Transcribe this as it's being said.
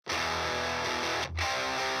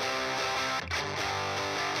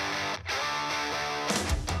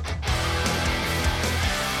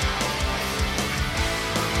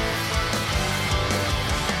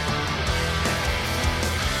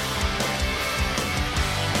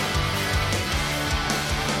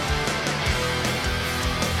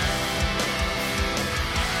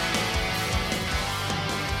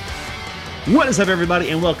What is up, everybody,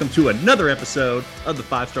 and welcome to another episode of the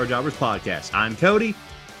 5-Star Jobbers podcast. I'm Cody.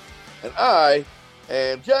 And I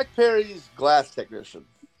am Jack Perry's glass technician.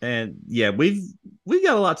 And yeah, we've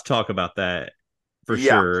got a lot to talk about that for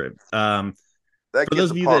Yeah. sure. That For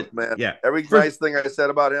those gets of a you pump, that, man. yeah, Every nice thing I said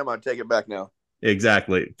about him, I take it back now.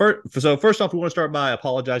 exactly. First off, we want to start by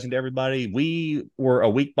apologizing to everybody. We were a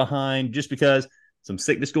week behind just because some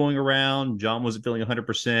sickness going around. John wasn't feeling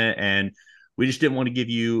 100%, and we just didn't want to give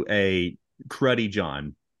you a cruddy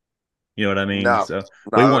John. You know what I mean? No, So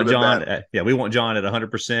we that want would've been John. bad. We want John at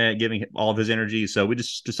 100%, giving all of his energy. So we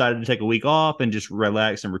just decided to take a week off and just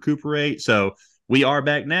relax and recuperate. So we are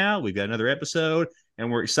back now. We've got another episode, and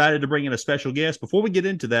we're excited to bring in a special guest. Before we get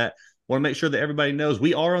into that, I want to make sure that everybody knows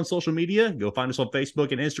we are on social media. Go find us on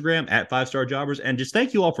Facebook and Instagram at 5-Star Jobbers. And just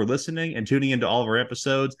thank you all for listening and tuning into all of our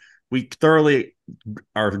episodes. We thoroughly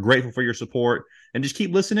are grateful for your support, and just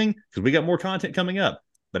keep listening because we got more content coming up.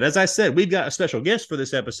 But as I said, we've got a special guest for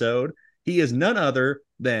this episode. He is none other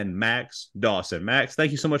than Max Dawson. Max,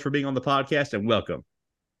 thank you so much for being on the podcast, and welcome.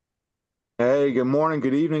 Hey, good morning,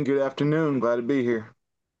 good evening, good afternoon. Glad to be here.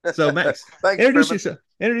 So, Max, Thanks,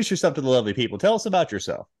 introduce yourself to the lovely people. Tell us about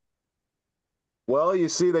yourself. Well, you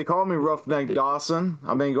see, they call me Roughneck Dawson.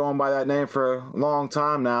 I've been going by that name for a long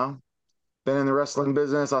time now. Been in the wrestling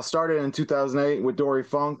business. I started in 2008 with Dory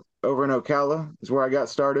Funk over in Ocala. Is where I got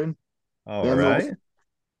started. All Then right.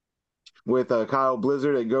 with Kyle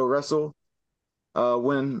Blizzard at Go Wrestle.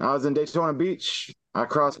 When I was in Daytona Beach, I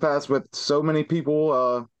crossed paths with so many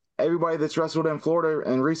people. Everybody that's wrestled in Florida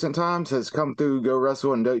in recent times has come through Go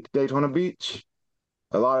Wrestle in Daytona Beach.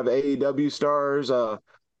 A lot of AEW stars,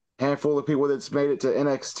 handful of people that's made it to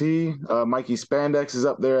NXT. Mikey Spandex is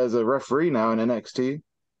up there as a referee now in NXT.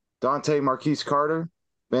 Dante Marquise Carter,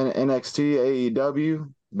 been at NXT,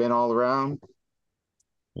 AEW, been all around.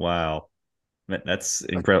 Wow. That's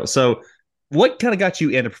incredible. So, what kind of got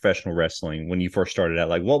you into professional wrestling when you first started out?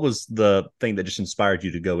 Like, what was the thing that just inspired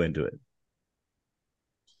you to go into it?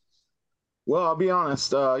 Well, I'll be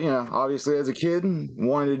honest, obviously as a kid,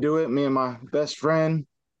 wanted to do it. Me and my best friend,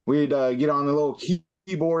 we'd get on the little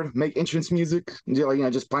keyboard, make entrance music,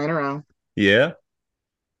 just playing around. Yeah.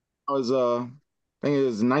 I think it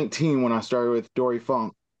was 19 when I started with Dory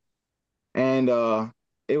Funk. And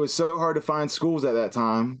it was so hard to find schools at that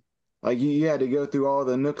time. Like you had to go through all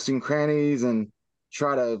the nooks and crannies and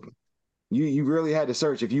try to, you really had to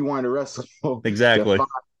search if you wanted to wrestle. Exactly.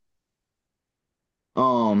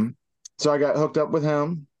 So I got hooked up with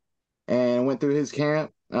him and went through his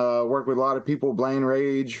camp, worked with a lot of people, Blaine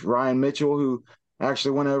Rage, Ryan Mitchell, who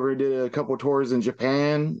actually went over and did a couple tours in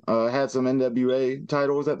Japan, had some NWA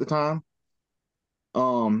titles at the time.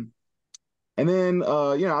 And then,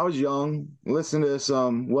 I was young, listened to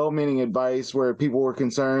some well-meaning advice where people were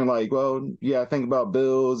concerned, like, well, yeah, think about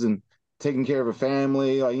bills and taking care of a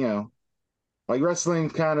family, like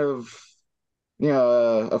wrestling's kind of,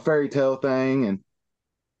 a fairy tale thing. And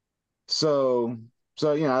so,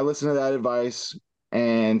 I listened to that advice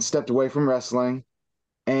and stepped away from wrestling.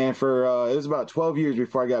 And for, it was about 12 years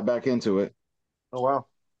before I got back into it. Oh, wow.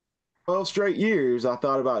 12 straight years, I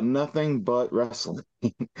thought about nothing but wrestling.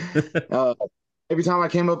 Every time I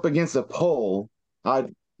came up against a pole,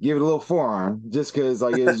 I'd give it a little forearm just because,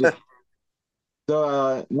 like, it was just.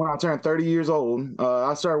 So when I turned 30 years old,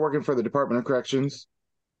 I started working for the Department of Corrections,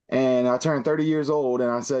 and I turned 30 years old, and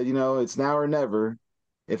I said, it's now or never.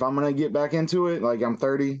 If I'm going to get back into it, like I'm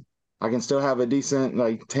 30, I can still have a decent,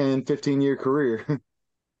 like, 10, 15-year career.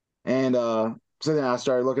 And so then I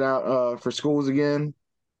started looking out for schools again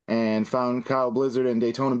and found Kyle Blizzard in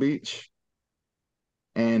Daytona Beach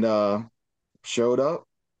and showed up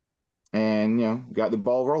and, got the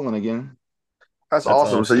ball rolling again. That's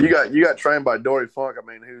awesome. So you got trained by Dory Funk. I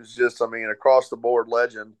mean, who's just, across the board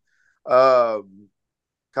legend. Tell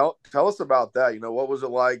us about that. What was it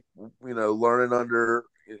like, learning under,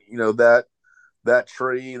 that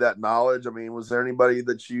tree, that knowledge? I mean, was there anybody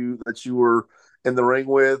that you were in the ring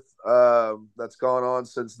with that's gone on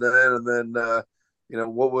since then? And then,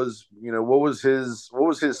 what was his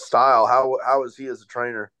style? How was he as a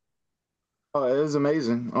trainer? Oh, it was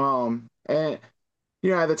amazing. And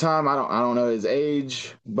at the time, I don't know his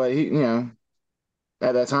age, but he, at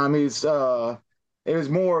that time it was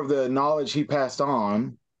more of the knowledge he passed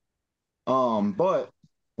on. But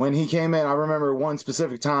when he came in, I remember one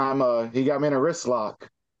specific time, he got me in a wrist lock,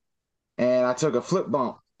 and I took a flip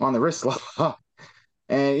bump on the wrist lock.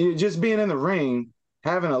 And just being in the ring,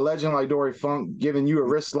 having a legend like Dory Funk giving you a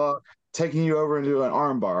wrist lock, taking you over into an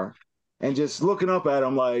arm bar, and just looking up at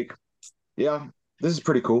him like, yeah, this is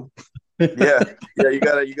pretty cool. Yeah. You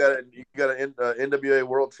got an NWA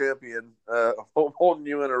world champion holding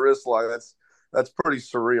you in a wrist lock. that's pretty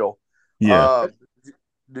surreal. Yeah. Uh,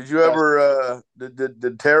 did you ever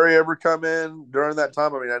did Terry ever come in during that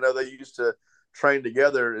time? I mean, I know they used to train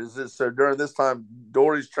together. Is this so during this time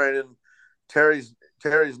Dory's training? Terry's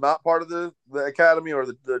not part of the academy or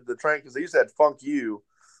the train because he said Funk U,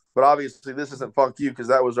 but obviously this isn't Funk U because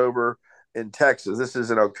that was over in Texas. This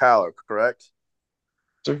is in Ocala, correct?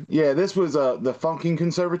 So, yeah, this was the Funking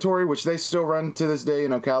Conservatory, which they still run to this day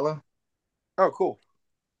in Ocala. Oh, cool.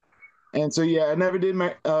 And so, yeah, I never did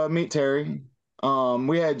meet Terry.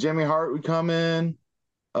 We had Jimmy Hart would come in,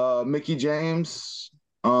 Mickey James,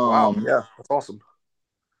 Wow, um, yeah, that's awesome.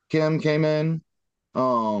 Kim came in.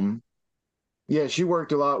 Um, yeah, she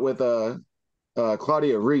worked a lot with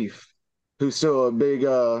Claudia Reef, who's still a big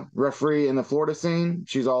referee in the Florida scene.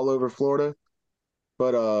 She's all over Florida,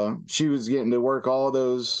 but she was getting to work all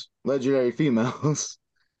those legendary females.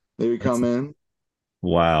 They would That's come in.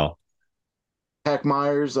 wow. Hack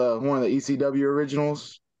Myers, one of the ECW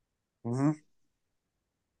originals. Mm-hmm.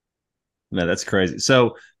 No, that's crazy.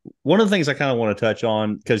 So one of the things I kind of want to touch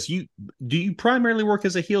on because you primarily work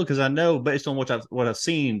as a heel because I know based on what I've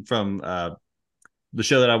seen from the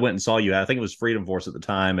show that I went and saw you at, I think it was Freedom Force at the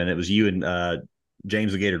time, and it was you and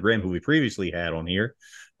James the Gator Grimm who we previously had on here,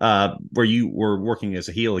 where you were working as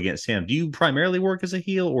a heel against him. Do you primarily work as a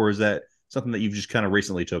heel, or is that something that you've just kind of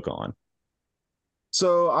recently took on?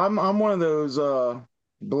 So I'm one of those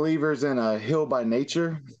believers in a heel by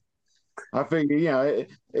nature. I figure,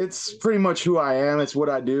 it's pretty much who I am. It's what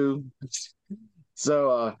I do.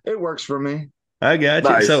 So it works for me. I got you.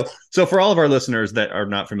 Nice. So for all of our listeners that are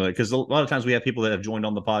not familiar, because a lot of times we have people that have joined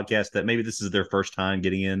on the podcast that maybe this is their first time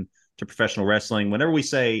getting into professional wrestling. Whenever we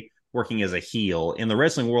say working as a heel in the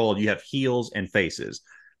wrestling world, you have heels and faces.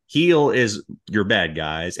 Heel is your bad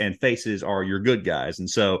guys, and faces are your good guys. And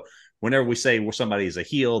so whenever we say somebody is a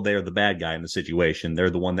heel, they're the bad guy in the situation. They're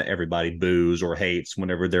the one that everybody boos or hates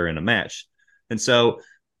whenever they're in a match. And so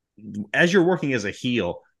as you're working as a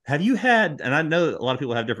heel, have you had, and I know a lot of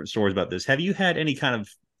people have different stories about this, have you had any kind of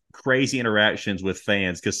crazy interactions with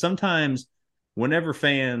fans? Because sometimes whenever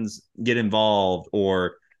fans get involved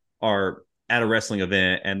or are at a wrestling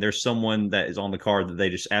event and there's someone that is on the card that they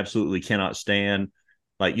just absolutely cannot stand,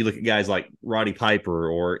 like you look at guys like Roddy Piper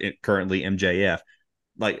or currently MJF,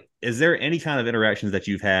 like, is there any kind of interactions that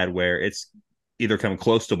you've had where it's either come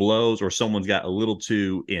close to blows or someone's got a little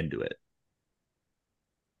too into it?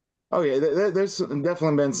 Oh yeah, there's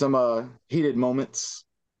definitely been some heated moments.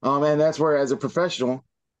 And that's where as a professional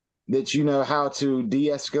that you know how to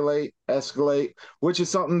de-escalate, escalate, which is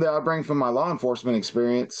something that I bring from my law enforcement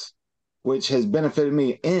experience, which has benefited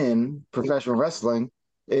me in professional wrestling,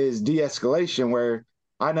 is de-escalation, where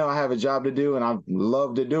I know I have a job to do and I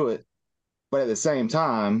love to do it. But at the same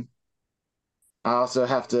time, I also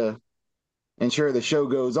have to ensure the show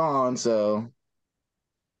goes on. So,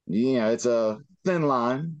 it's a thin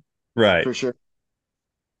line Right. for sure.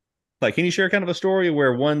 Like, can you share kind of a story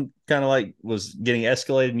where one kind of like was getting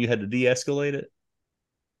escalated and you had to de-escalate it?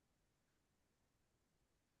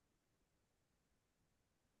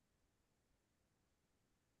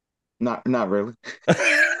 Not really.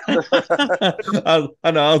 I know.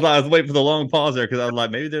 I was waiting for the long pause there because I was like,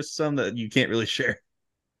 maybe there's some that you can't really share.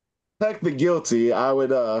 Heck the guilty, I would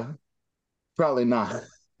probably not.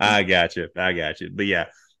 I got you. I got you. But yeah.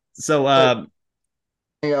 So But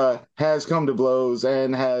has come to blows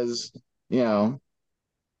and has, you know,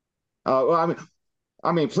 well,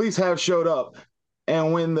 I mean, police have showed up,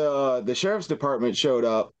 and when the sheriff's department showed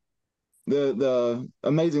up, the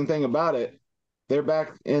amazing thing about it, they're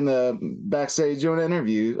back in the backstage doing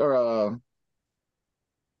interviews or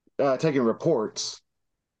taking reports,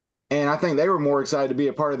 and I think they were more excited to be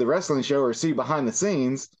a part of the wrestling show or see behind the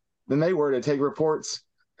scenes than they were to take reports.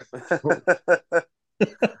 it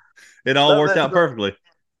all that, worked that, out perfectly.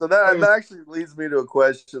 so that actually leads me to a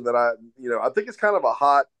question that I think it's kind of a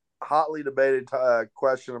hotly debated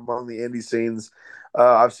question among the indie scenes.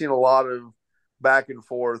 I've seen a lot of back and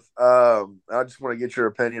forth. I just want to get your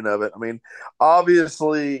opinion of it. I mean,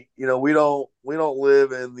 obviously, we don't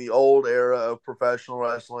live in the old era of professional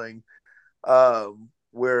wrestling,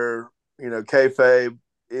 where kayfabe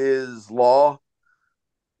is law.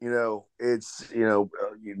 It's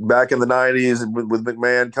back in the '90s with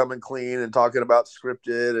McMahon coming clean and talking about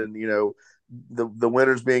scripted and the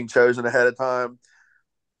winners being chosen ahead of time.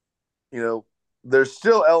 You know, there's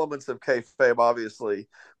still elements of kayfabe, obviously,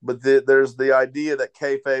 but there's the idea that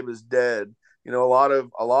kayfabe is dead. A lot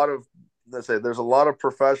of let's say there's a lot of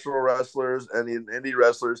professional wrestlers and indie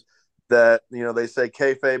wrestlers that they say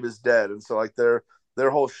kayfabe is dead, and so like their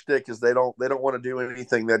whole shtick is they don't want to do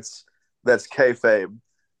anything that's kayfabe.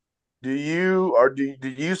 do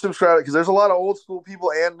you subscribe? Because there's a lot of old school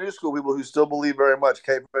people and new school people who still believe very much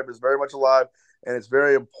kayfabe is very much alive, and it's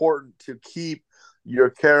very important to keep your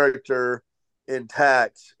character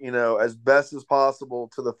intact, as best as possible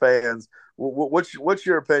to the fans. What's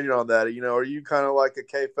your opinion on that? Are you kind of like a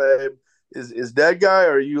kayfabe is dead guy,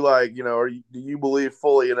 or are you like, do you believe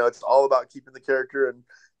fully, it's all about keeping the character,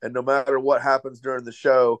 and no matter what happens during the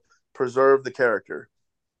show, preserve the character.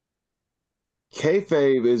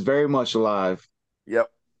 Kayfabe is very much alive.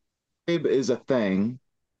 Yep. Kayfabe is a thing.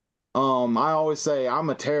 I always say I'm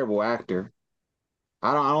a terrible actor.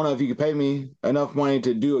 I don't know if you could pay me enough money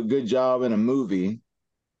to do a good job in a movie.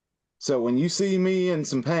 So when you see me in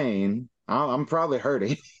some pain, I'm probably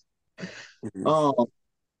hurting. Mhm. Um,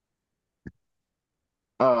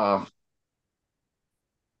 uh,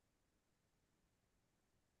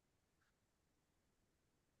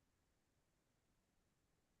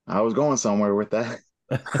 I was going somewhere with that.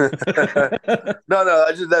 No,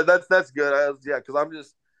 I just that's good. Yeah, because I'm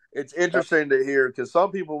just it's interesting to hear because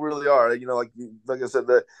some people really are. Like I said,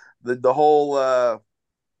 the whole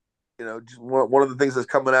just one of the things that's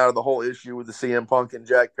coming out of the whole issue with the CM Punk and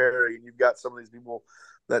Jack Perry, and you've got some of these people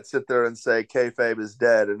that sit there and say kayfabe is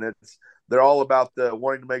dead, and they're all about the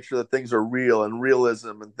wanting to make sure that things are real and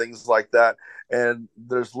realism and things like that, and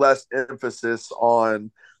there's less emphasis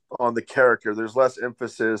on the character. There's less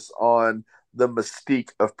emphasis on the mystique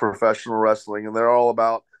of professional wrestling, and they're all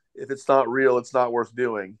about if it's not real, it's not worth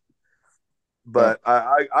doing. Yeah, But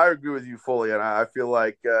I agree with you fully, and I feel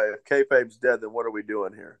like if kayfabe's dead, then what are we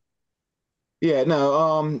doing here? yeah,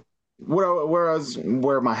 no.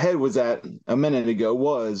 Where my head was at a minute ago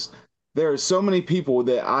was there are so many people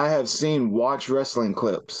that I have seen watch wrestling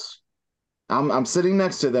clips. I'm sitting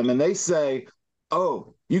next to them and they say,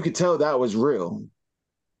 "Oh, you could tell that was real.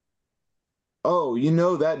 Oh,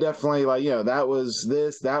 that definitely that was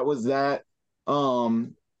this, that was that."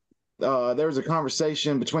 Um, there was a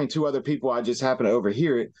conversation between two other people. I just happened to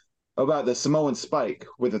overhear it about the Samoan Spike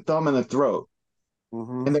with a thumb in the throat,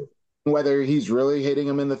 Mm-hmm. and whether he's really hitting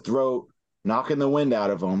him in the throat, knocking the wind out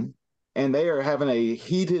of him, and they are having a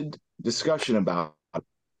heated discussion about it.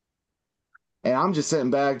 And I'm just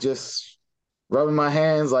sitting back, just rubbing my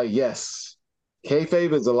hands, like, yes,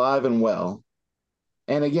 kayfabe is alive and well.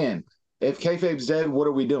 And again, if kayfabe's dead, what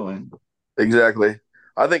are we doing? Exactly.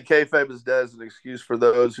 I think kayfabe is dead as an excuse for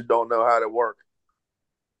those who don't know how to work.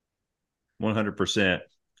 100%.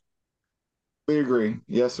 We agree.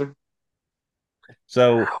 Yes, sir.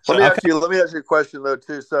 So Let me I've ask you. Let me ask you a question though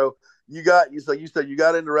too. So you said you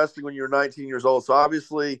got into wrestling when you were 19 years old. So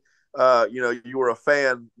obviously, you were a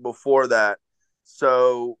fan before that.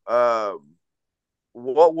 So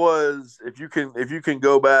what was if you can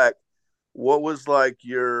go back? What was like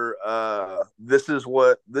your this is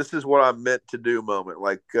what I'm meant to do moment?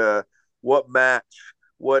 Like what match,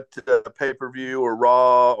 what pay per view or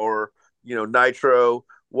Raw or Nitro?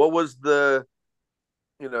 What was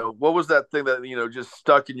what was that thing that just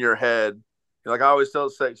stuck in your head? Like I always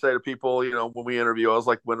say to people, when we interview, I was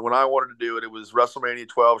like, when I wanted to do it, it was WrestleMania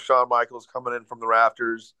 12, Shawn Michaels coming in from the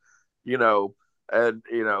rafters, you know, and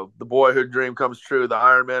the boyhood dream comes true, the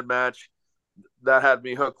Iron Man match that had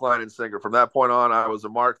me hook, line, and sinker. From that point on, I was a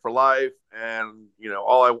mark for life, and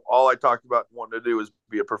all I talked about wanting to do was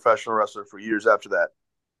be a professional wrestler for years after that.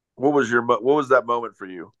 What was that moment for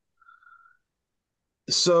you?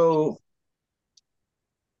 So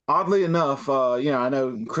oddly enough, I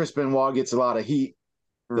know Chris Benoit gets a lot of heat.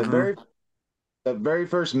 The Mm-hmm. very the very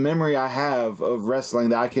first memory I have of wrestling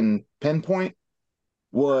that I can pinpoint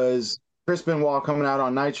was Chris Benoit coming out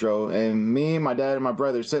on Nitro, and me, my dad, and my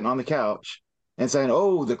brother sitting on the couch and saying,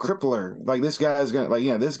 "Oh, the Crippler! Like this guy's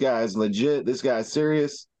gonna this guy's legit. This guy's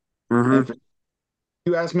serious." And Mm-hmm. for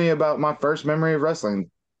you asked me about my first memory of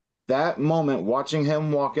wrestling, that moment watching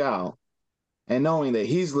him walk out and knowing that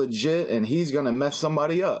he's legit and he's gonna mess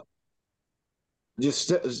somebody up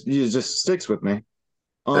just sticks with me.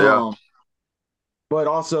 Yeah. Um, but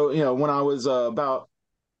also, when I was about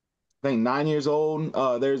I think 9 years old,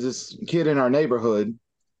 there's this kid in our neighborhood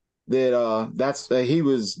that he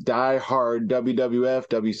was die hard WWF,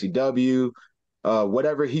 WCW,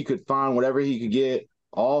 whatever he could find, whatever he could get.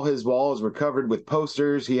 All his walls were covered with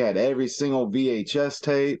posters. He had every single VHS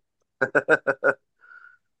tape.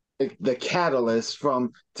 The catalyst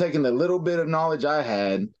from taking the little bit of knowledge I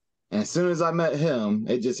had, and as soon as I met him,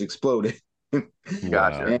 it just exploded.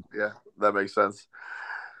 Gotcha. wow. And Yeah, that makes sense.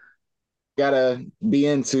 gotta be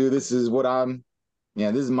into this is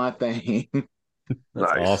my thing.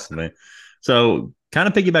 That's Nice. awesome, man. So kind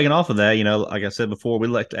of piggybacking off of that, like I said before, we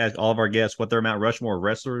like to ask all of our guests what their Mount Rushmore of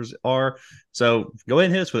wrestlers are. So go ahead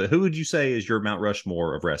and hit us with it. Who would you say is your Mount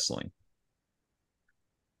Rushmore of wrestling?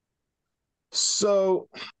 So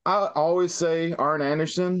I always say Arn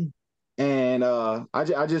Anderson, and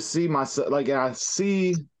I just see myself like I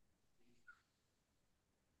see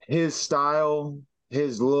his style,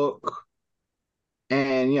 his look,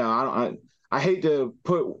 and I hate to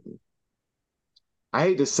put I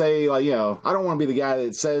hate to say like I don't want to be the guy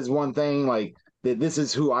that says one thing like that this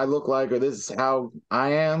is who I look like or this is how I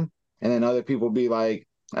am, and then other people be like,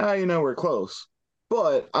 we're close.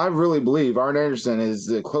 But I really believe Arn Anderson is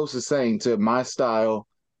the closest thing to my style,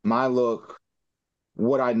 my look,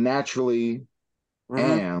 what I naturally Mm-hmm.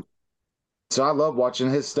 am. So I love watching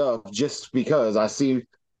his stuff just because I see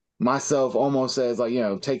myself almost as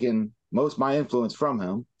like, taking most of my influence from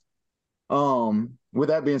him. With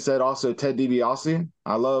that being said, also Ted DiBiase.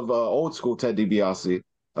 I love old school Ted DiBiase,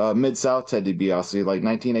 Mid South Ted DiBiase, like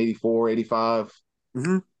 1984, 85.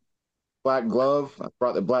 Mm-hmm. Black Glove. I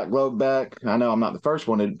brought the Black Glove back. I know I'm not the first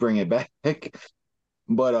one to bring it back,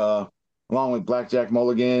 but along with Blackjack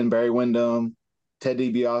Mulligan, Barry Windham, Ted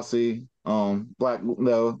DiBiase,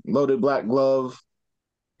 the Loaded Black Glove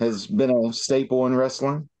has been a staple in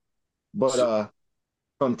wrestling. But So,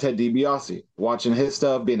 from Ted DiBiase, watching his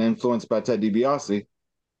stuff, being influenced by Ted DiBiase,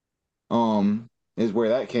 is where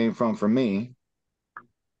that came from for me.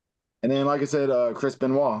 And then, like I said, Chris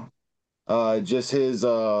Benoit, just his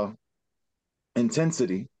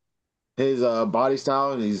intensity, his body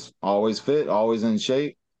style. He's always fit, always in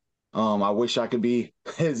shape. I wish I could be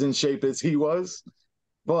as in shape as he was,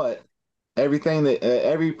 but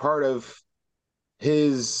every part of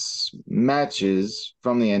his matches,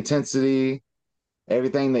 from the intensity,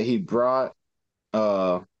 everything that he brought,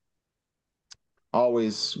 uh,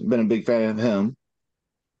 always been a big fan of him.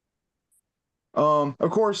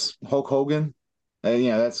 Of course, Hulk Hogan.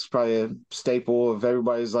 That's probably a staple of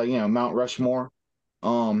everybody's like, Mount Rushmore. I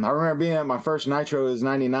remember being at my first Nitro is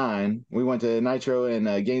 '99. We went to Nitro in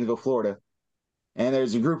Gainesville, Florida, and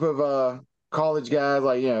there's a group of college guys,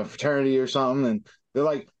 like fraternity or something, and they're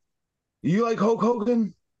like, "You like Hulk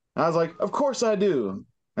Hogan?" I was like, "Of course I do."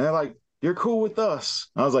 And they're like, "You're cool with us?"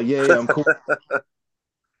 I was like, "Yeah, yeah, I'm cool."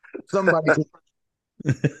 Somebody,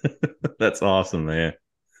 That's awesome, man.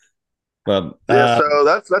 But yeah, so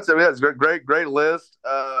that's it. Yeah, it's a great list.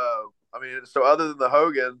 I mean, so other than the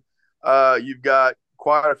Hogan, you've got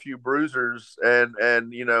quite a few bruisers, and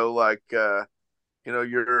you're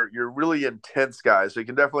really intense guys. So you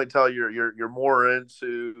can definitely tell you're more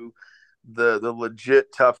into the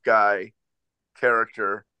legit tough guy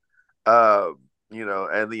character, uh,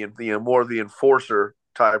 and the more the enforcer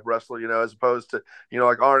type wrestler, as opposed to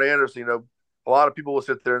like Arn Anderson. A lot of people will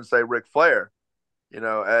sit there and say Ric Flair.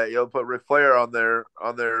 You'll put Ric Flair on their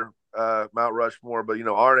Mount Rushmore, but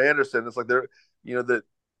Arn Anderson. It's like they're that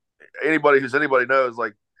anybody knows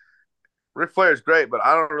like Ric Flair is great, but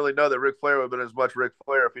I don't really know that Ric Flair would have been as much Ric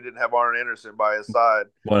Flair if he didn't have Arn Anderson by his side.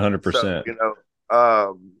 So 100%.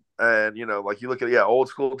 and like you look at old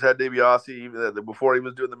school Ted DiBiase, even before he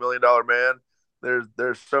was doing the $1 Million Man.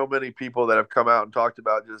 There's so many people that have come out and talked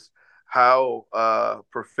about just how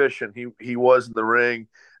proficient he was in the ring,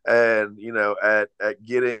 and at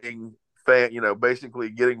getting basically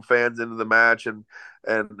getting fans into the match, and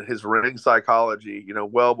his ring psychology,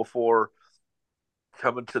 well before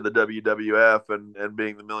coming to the WWF and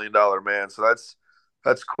being the $1 Million Man. So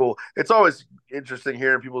that's cool. It's always interesting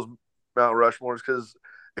hearing people's Mount Rushmores because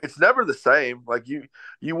it's never the same. Like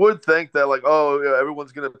you would think that like, oh yeah,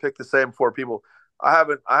 everyone's gonna pick the same four people. I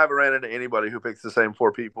haven't ran into anybody who picks the same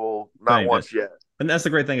four people, not Same. once yet. And that's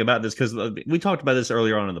the great thing about this because we talked about this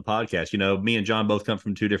earlier on in the podcast. Me and John both come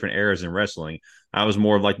from two different eras in wrestling. I was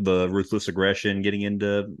more of like the ruthless aggression getting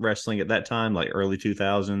into wrestling at that time, like early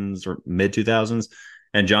 2000s or mid 2000s.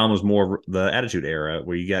 And John was more the attitude era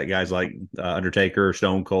where you got guys like Undertaker,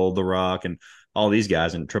 Stone Cold, The Rock, and all these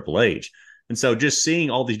guys in Triple H. And so just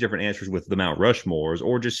seeing all these different answers with the Mount Rushmores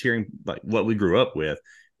or just hearing like what we grew up with,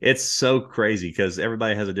 it's so crazy because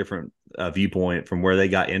everybody has a different viewpoint from where they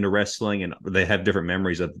got into wrestling, and they have different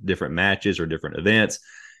memories of different matches or different events.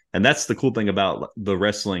 And that's the cool thing about the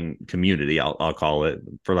wrestling community, I'll call it,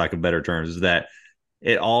 for lack of better terms, is that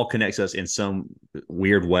it all connects us in some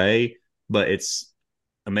weird way, but it's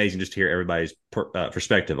amazing just to hear everybody's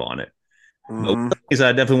perspective on it. But one of Mm-hmm. the things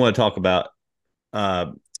I definitely want to talk about, uh,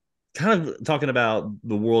 kind of talking about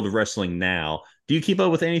the world of wrestling now. Do you keep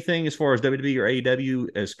up with anything as far as WWE or AEW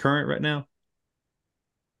as current right now?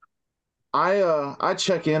 I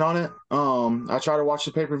check in on it. I try to watch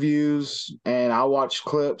the pay-per-views and I watch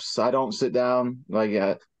clips. I don't sit down like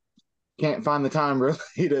can't find the time really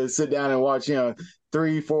to sit down and watch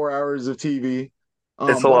 3-4 hours of TV.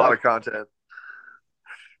 It's a But lot I of content.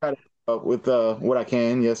 try to keep up with what I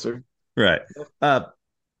can. Yes, sir. Right. Uh,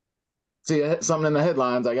 See something in the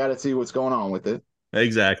headlines, I got to see what's going on with it.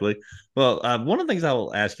 exactly. Well, one of the things I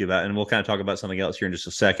will ask you about, and we'll kind of talk about something else here in just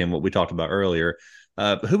a second, what we talked about earlier.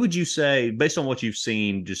 Who would you say, based on what you've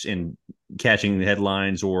seen just in catching the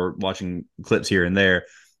headlines or watching clips here and there,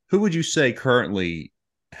 who would you say currently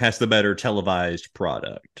has the better televised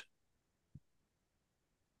product?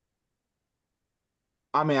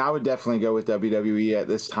 I mean, I would definitely go with WWE at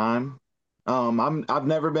this time. I've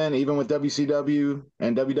never been even with WCW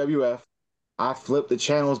and WWF. I flip the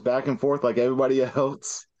channels back and forth like everybody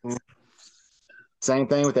else. Same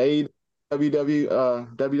thing with AEW,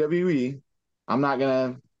 WWE. I'm not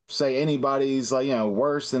gonna say anybody's like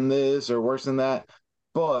worse than this or worse than that,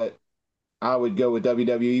 but I would go with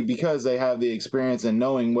WWE because they have the experience and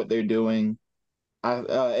knowing what they're doing.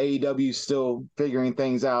 AEW still figuring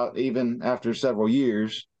things out even after several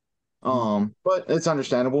years. But it's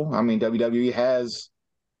understandable. I mean, WWE has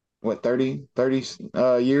what 30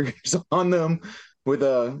 years on them with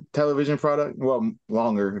a television product. Well,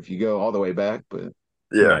 longer if you go all the way back, but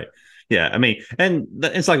Yeah. Right. Yeah. I mean, and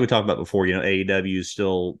it's like we talked about before, AEW is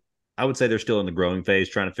still, I would say they're still in the growing phase,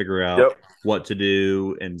 trying to figure out Yep. what to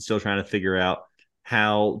do and still trying to figure out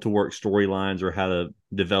how to work storylines or how to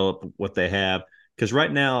develop what they have. Because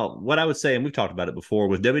right now, what I would say, and we've talked about it before,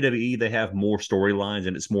 with WWE, they have more storylines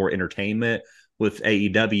and it's more entertainment. With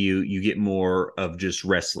AEW, you get more of just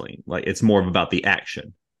wrestling. Like it's more about the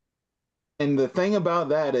action. and the thing about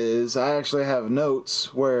that is I actually have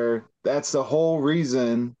notes where that's the whole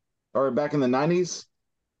reason, or back in the 90s,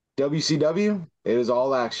 WCW, it was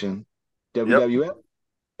all action. Yep. WWF,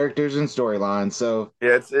 characters and storylines. So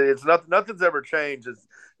Yeah, it's nothing's ever changed. It's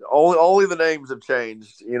only the names have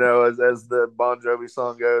changed, as the Bon Jovi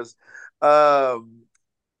song goes. Um,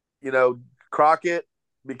 Crockett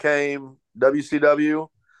became WCW,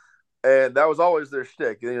 and that was always their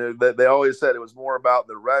shtick. They always said it was more about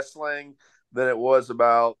the wrestling than it was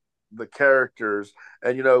about the characters.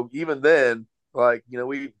 And even then, like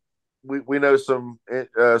we know some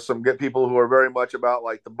good people who are very much about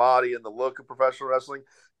like the body and the look of professional wrestling.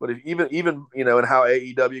 But if even and how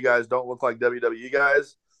AEW guys don't look like WWE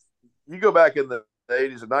guys, you go back in the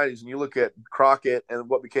 80s and 90s and you look at Crockett and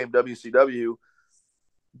what became WCW.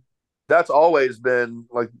 That's always been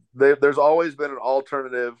like there's always been an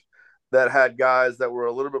alternative that had guys that were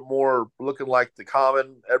a little bit more looking like the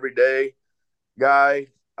common everyday guy.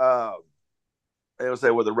 And it was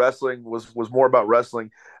say where the wrestling was more about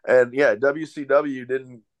wrestling, and yeah, WCW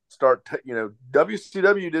didn't start.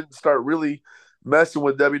 WCW didn't start really messing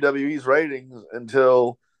with WWE's ratings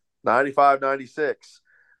until 95, 96.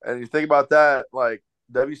 And you think about that, like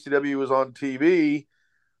WCW was on TV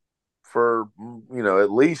for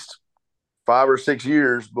at least 5 or 6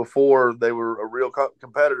 years before they were a real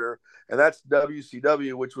competitor, and that's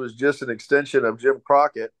WCW, which was just an extension of Jim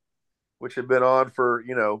Crockett, which had been on for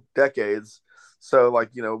decades. So like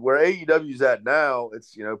where AEW's at now,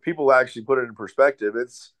 it's people actually put it in perspective.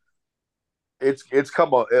 It's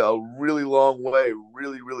come a really long way,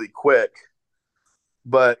 really really quick.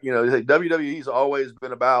 But WWE's always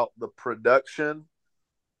been about the production,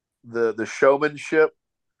 the showmanship,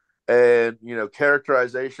 and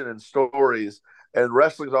characterization and stories. And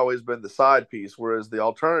wrestling's always been the side piece, whereas the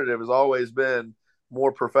alternative has always been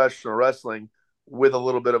more professional wrestling with a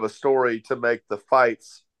little bit of a story to make the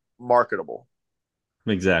fights marketable.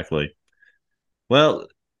 Exactly. Well,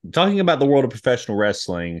 talking about the world of professional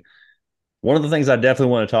wrestling, one of the things I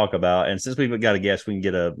definitely want to talk about, and since we've got a guest, we can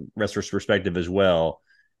get a wrestler's perspective as well.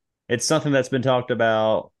 It's something that's been talked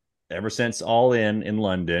about ever since All In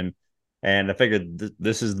London, and I figured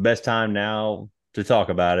this is the best time now to talk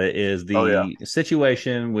about it. Is Oh yeah. the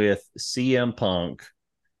situation with CM Punk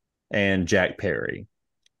and Jack Perry?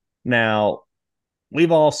 Now,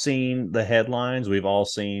 we've all seen the headlines, we've all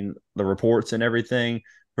seen the reports and everything.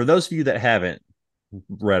 For those of you that haven't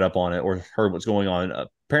read up on it or heard what's going on,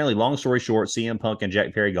 apparently, long story short, CM Punk and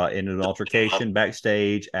Jack Perry got into an altercation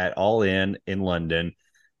backstage at All In London,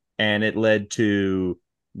 and it led to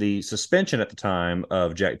the suspension at the time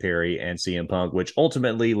of Jack Perry and CM Punk, which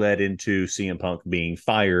ultimately led into CM Punk being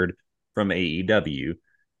fired from AEW.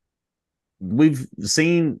 We've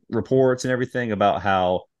seen reports and everything about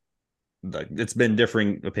how it's been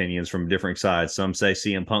differing opinions from different sides. Some say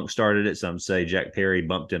CM Punk started it. Some say Jack Perry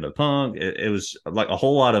bumped into Punk. It was like a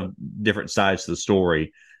whole lot of different sides to the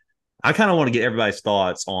story. I kind of want to get everybody's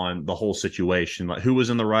thoughts on the whole situation, like who was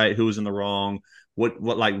in the right, who was in the wrong. What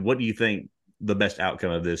do you think the best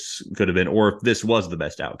outcome of this could have been, or if this was the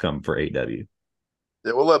best outcome for AEW.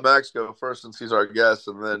 Yeah, we'll let Max go first since he's our guest,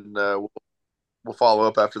 and then we'll follow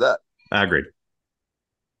up after that. I agree.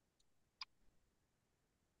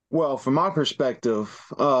 Well, from my perspective,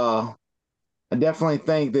 I definitely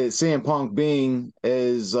think that CM Punk being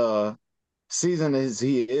as seasoned as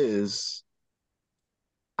he is,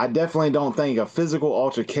 I definitely don't think a physical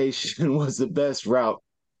altercation was the best route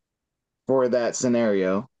for that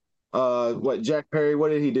scenario. What Jack Perry, what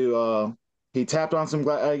did he do? He tapped on some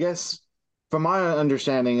glass. I guess, from my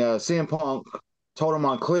understanding, CM Punk told him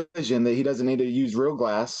on Collision that he doesn't need to use real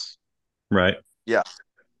glass. Right. Yeah.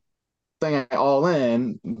 Thing all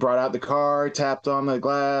in, brought out the car, tapped on the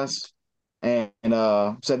glass, and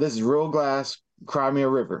said, "This is real glass. Cry me a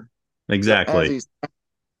river." As Exactly. he's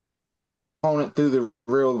opponent through the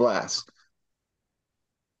real glass.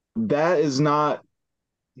 That is not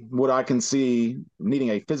what I can see needing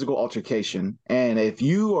a physical altercation. And if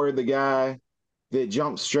you are the guy that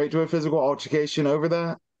jumps straight to a physical altercation over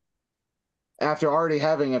that, after already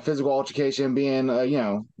having a physical altercation, being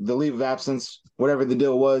the leave of absence, whatever the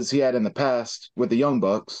deal was he had in the past with the Young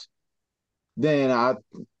Bucks, then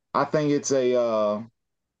I think it's the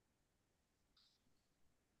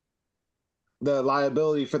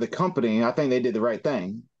liability for the company. I think they did the right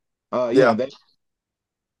thing. Yeah. They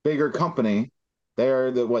bigger company. They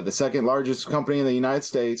are the second largest company in the United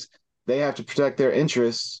States. They have to protect their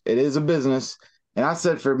interests. It is a business. And I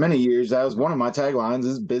said for many years, that was one of my taglines,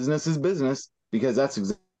 is business, because that's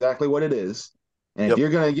exactly what it is. And if Yep. you're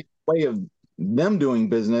going to get in the way of them doing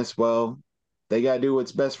business, well, they got to do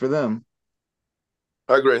what's best for them.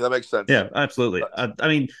 I agree. That makes sense. Yeah, absolutely. I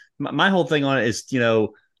mean, my whole thing on it is,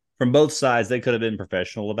 from both sides, they could have been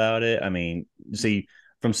professional about it. I mean, see,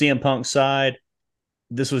 from CM Punk's side,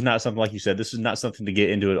 this was not something, like you said, this is not something to get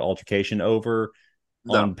into an altercation over.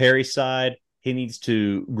 No. On Perry's side, he needs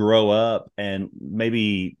to grow up and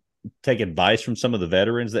maybe take advice from some of the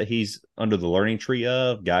veterans that he's under the learning tree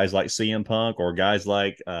of, guys like CM Punk or guys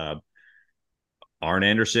like Arn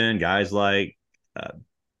Anderson, guys like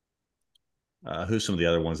who's some of the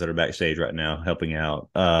other ones that are backstage right now helping out?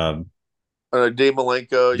 Dean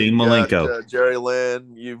Malenko, Dean you've got Malenko, Jerry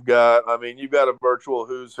Lynn, you've got a virtual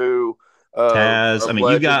who's who Taz. I of mean, you've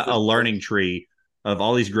legends. got a learning tree of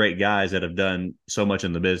all these great guys that have done so much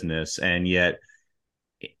in the business, and yet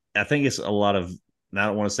I think it's a lot of. I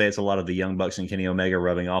don't want to say it's a lot of the Young Bucks and Kenny Omega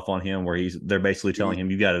rubbing off on him, where they're basically telling him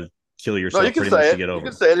you got to kill No, you yourself can pretty much say to it. get You over.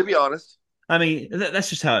 can say it, to be honest. I mean, that's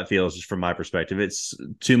just how it feels, just from my perspective. It's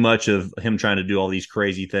too much of him trying to do all these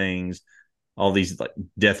crazy things, all these like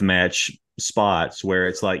death match spots where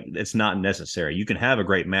it's like it's not necessary. You can have a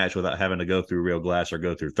great match without having to go through real glass or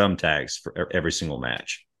go through thumbtacks for every single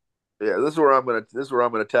match. Yeah, this is where I'm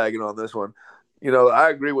gonna tag it on this one. I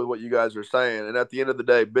agree with what you guys are saying, and at the end of the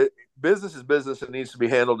day, business is business. It needs to be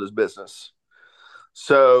handled as business.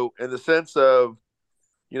 So, in the sense of,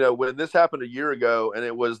 when this happened a year ago, and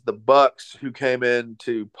it was the Bucks who came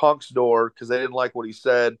into Punk's door because they didn't like what he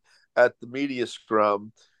said at the media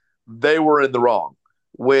scrum, they were in the wrong.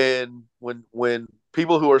 When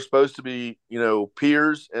people who are supposed to be,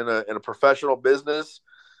 peers in a professional business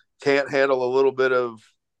can't handle a little bit of,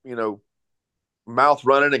 you know mouth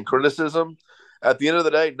running and criticism, at the end of the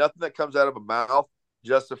day, nothing that comes out of a mouth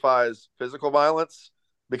justifies physical violence,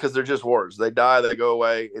 because they're just words. They die, they go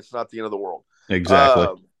away. It's not the end of the world. Exactly.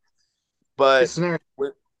 But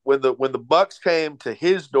when the Bucks came to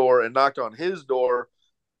his door and knocked on his door,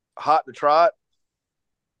 hot to trot,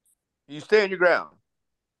 you stand your ground.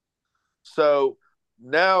 So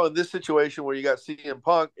now in this situation where you got CM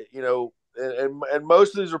Punk, and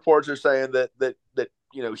most of these reports are saying that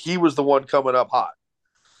he was the one coming up hot.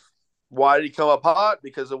 Why did he come up hot?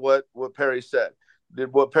 Because of what Perry said.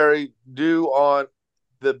 Did what Perry do on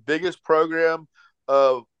the biggest program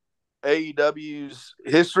of AEW's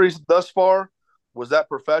history thus far? Was that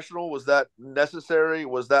professional? Was that necessary?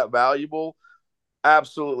 Was that valuable?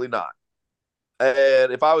 Absolutely not.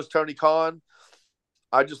 And if I was Tony Khan,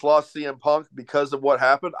 I just lost CM Punk because of what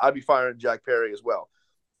happened, I'd be firing Jack Perry as well.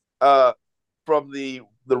 From the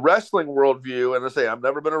wrestling worldview, and I say I've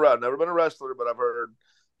never been a wrestler, but I've heard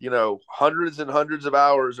hundreds and hundreds of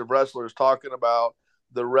hours of wrestlers talking about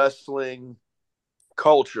the wrestling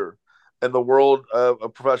culture and the world of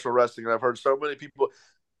professional wrestling, and I've heard so many people.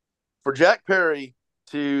 For Jack Perry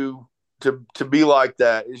to be like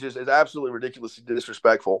that is just, it's absolutely ridiculously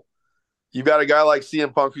disrespectful. You've got a guy like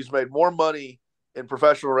CM Punk who's made more money in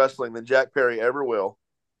professional wrestling than Jack Perry ever will,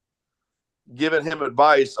 giving him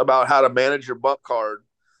advice about how to manage your bump card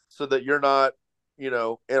so that you're not, in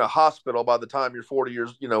a hospital by the time you're 40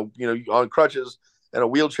 years, on crutches in a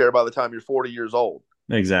wheelchair by the time you're 40 years old.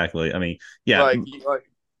 Exactly. I mean, yeah. Like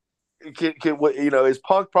is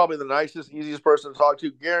Punk probably the nicest, easiest person to talk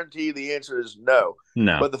to? Guarantee the answer is no.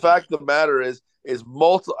 No. But the fact of the matter is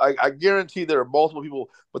multiple. I guarantee there are multiple people.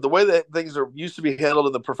 But the way that things are used to be handled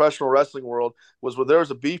in the professional wrestling world was when there was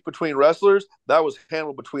a beef between wrestlers, that was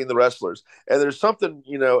handled between the wrestlers. And there's something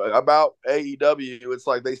about AEW. It's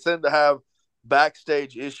like they tend to have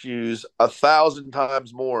backstage issues 1,000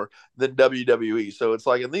 times more than WWE. So it's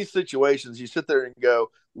like in these situations, you sit there and go,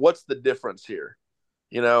 "What's the difference here?"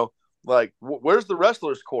 Like where's the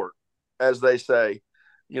wrestler's court, as they say.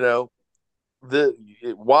 Why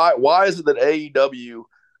is it that AEW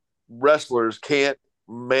wrestlers can't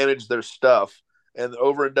manage their stuff, and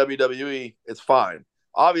over in WWE it's fine?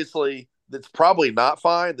 Obviously it's probably not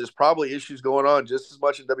fine. There's probably issues going on just as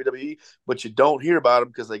much in WWE, but you don't hear about them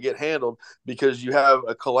because they get handled, because you have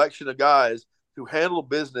a collection of guys who handle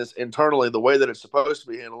business internally the way that it's supposed to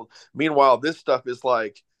be handled. Meanwhile, this stuff is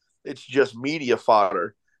like, it's just media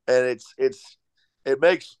fodder, and it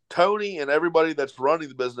makes Tony and everybody that's running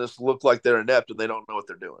the business look like they're inept and they don't know what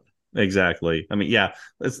they're doing. Exactly. I mean, yeah,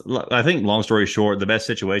 I think long story short, the best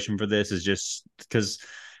situation for this is just because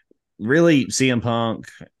really CM Punk,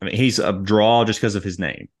 I mean, he's a draw just because of his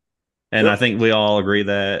name. And I think we all agree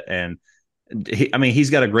that. And he's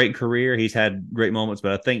got a great career. He's had great moments,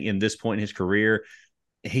 but I think in this point in his career,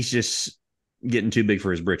 he's just getting too big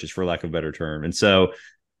for his britches, for lack of a better term. And so,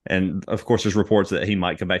 and of course, there's reports that he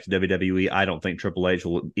might come back to WWE. I don't think Triple H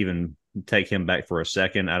will even take him back for a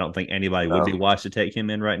second. I don't think anybody would be wise to take him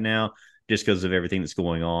in right now just because of everything that's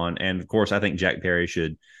going on. And of course, I think Jack Perry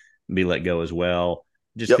should be let go as well,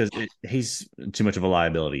 just because he's too much of a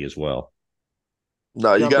liability as well.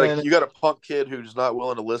 No, you got a Punk kid who's not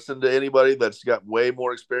willing to listen to anybody that's got way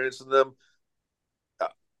more experience than them.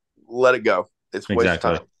 Let it go. It's a waste of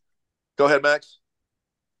time. Go ahead, Max.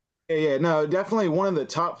 Yeah, no, definitely one of the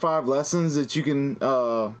top 5 lessons that you can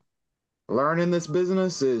learn in this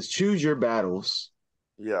business is choose your battles.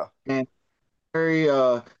 Yeah. And very,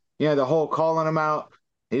 the whole calling him out.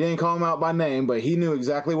 He didn't call him out by name, but he knew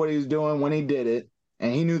exactly what he was doing when he did it,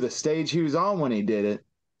 and he knew the stage he was on when he did it.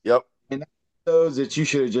 Yep. And those that you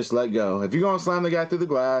should have just let go. If you're gonna slam the guy through the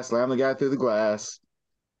glass, slam the guy through the glass.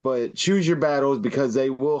 But choose your battles, because they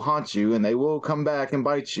will haunt you and they will come back and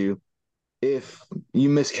bite you if you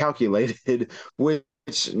miscalculated, which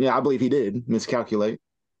I believe he did miscalculate.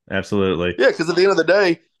 Absolutely. Yeah, because at the end of the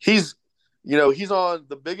day, he's on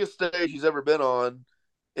the biggest stage he's ever been on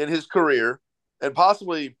in his career, and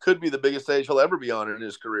possibly could be the biggest stage he'll ever be on in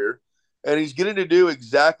his career. And he's getting to do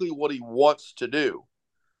exactly what he wants to do.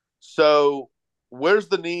 So where's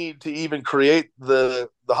the need to even create the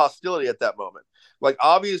hostility at that moment? Like,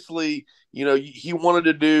 obviously, he wanted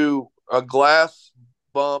to do a glass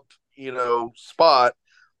bump, spot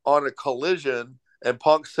on a collision, and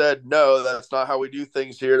Punk said, no, that's not how we do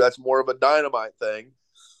things here. That's more of a dynamite thing.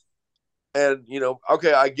 And,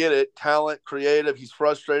 okay, I get it. Talent, creative. He's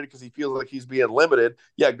frustrated because he feels like he's being limited.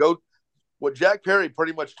 Yeah, what Jack Perry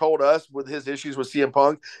pretty much told us with his issues with CM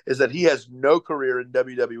Punk is that he has no career in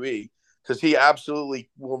WWE, because he absolutely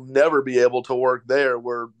will never be able to work there,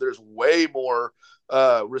 where there's way more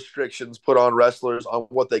restrictions put on wrestlers on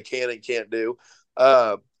what they can and can't do.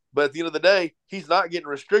 But at the end of the day, he's not getting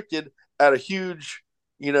restricted at a huge,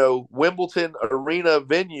 Wimbledon arena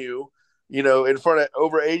venue, in front of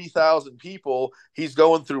over 80,000 people. He's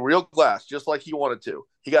going through real glass just like he wanted to.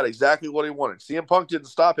 He got exactly what he wanted. CM Punk didn't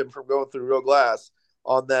stop him from going through real glass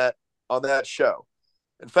on that show.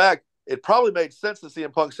 In fact, it probably made sense that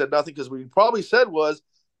CM Punk said nothing, because what he probably said was,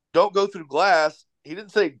 don't go through glass. He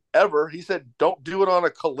didn't say ever. He said, don't do it on a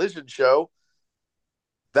collision show.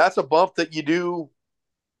 That's a bump that you do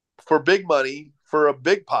for big money, for a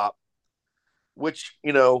big pop, which,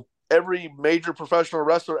 every major professional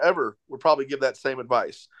wrestler ever would probably give that same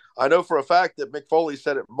advice. I know for a fact that Mick Foley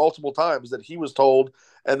said it multiple times, that he was told,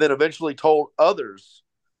 and then eventually told others,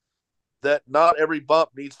 that not every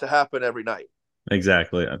bump needs to happen every night.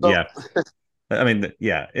 Exactly. So, yeah. I mean,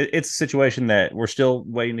 yeah, it's a situation that we're still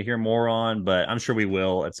waiting to hear more on, but I'm sure we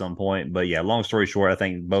will at some point. But yeah, long story short, I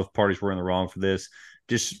think both parties were in the wrong for this.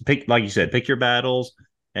 Just pick, like you said, pick your battles,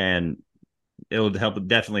 and it'll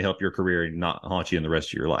definitely help your career and not haunt you in the rest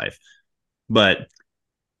of your life. But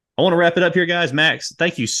I want to wrap it up here, guys. Max,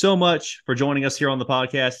 thank you so much for joining us here on the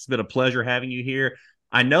podcast. It's been a pleasure having you here.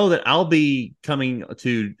 I know that I'll be coming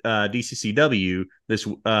to DCCW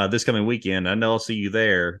this coming weekend. I know I'll see you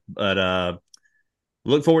there, but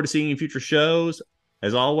look forward to seeing you in future shows.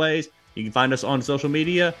 As always, you can find us on social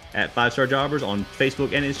media at 5 Star Jobbers on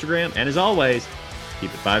Facebook and Instagram. And as always,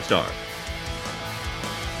 keep it 5 star.